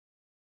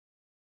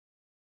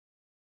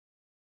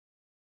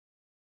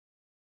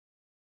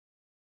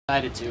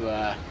Decided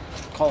to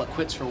call it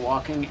quits for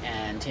walking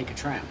and take a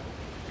tram.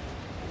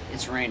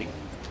 It's raining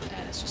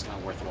and it's just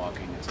not worth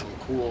walking. It's a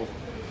little cool,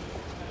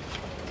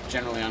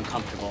 generally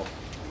uncomfortable.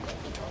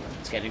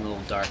 It's getting a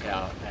little dark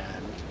out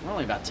and we're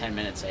only about 10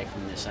 minutes away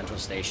from the central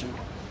station,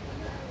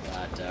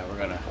 but we're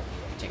gonna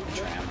take the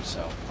tram,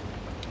 so.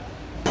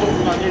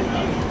 Okay.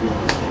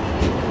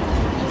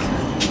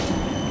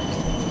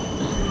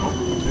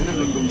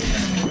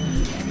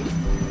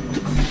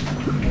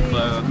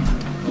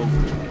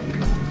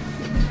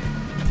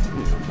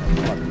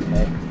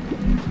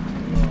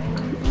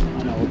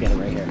 Oh no, we'll get it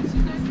right here.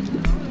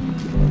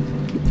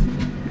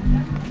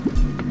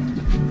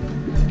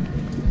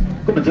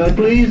 Come inside,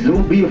 please.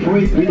 Don't be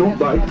afraid. We don't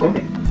bite. Come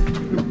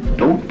in.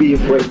 Don't be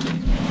afraid.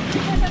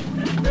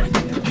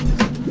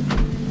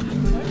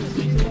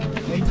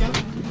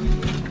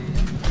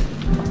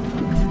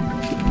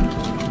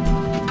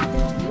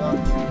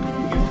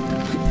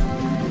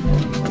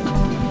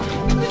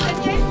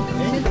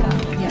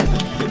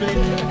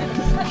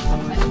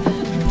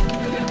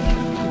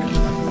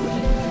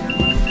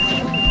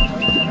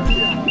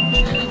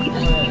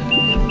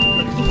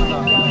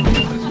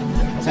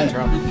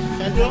 Central.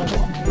 Central?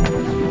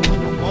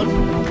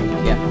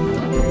 Yeah.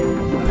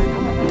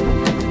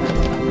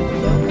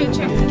 Can you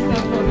check this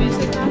out for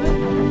music, Robin?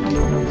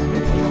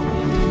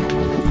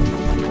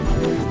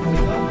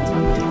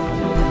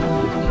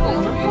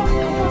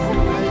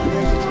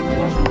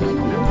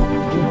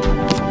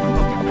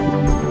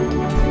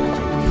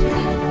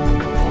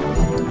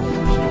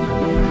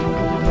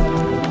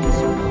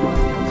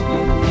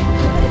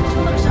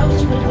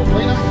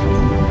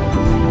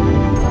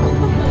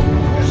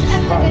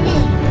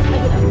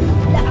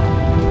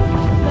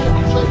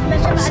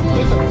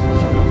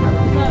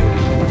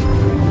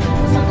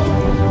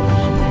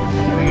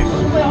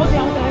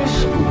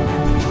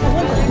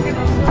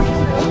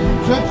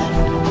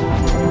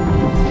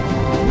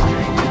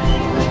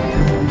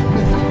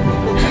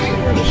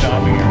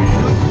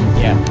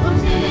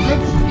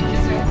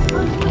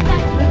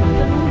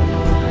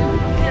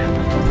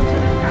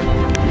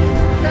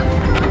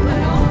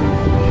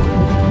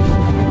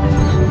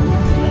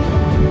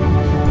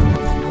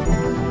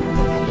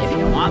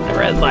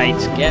 Red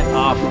lights, get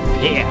off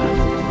here.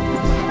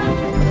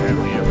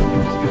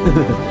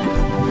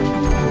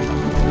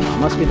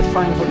 Must be the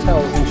fine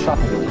hotels and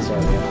shopping in this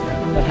area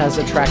that has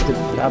attracted.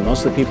 God,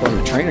 most of the people on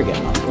the train are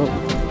getting off. Ooh.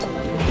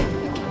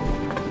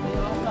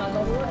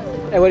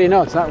 Hey, what do you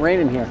know? It's not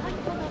raining here.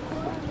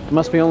 It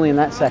must be only in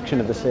that section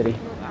of the city.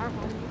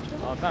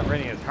 Well, it's not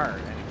raining as hard.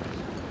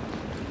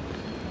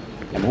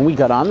 And when we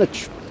got on the,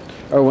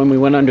 or when we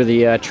went under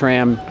the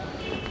tram,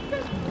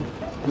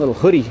 little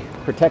hoodie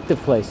protective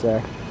place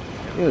there,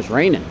 it was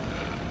raining.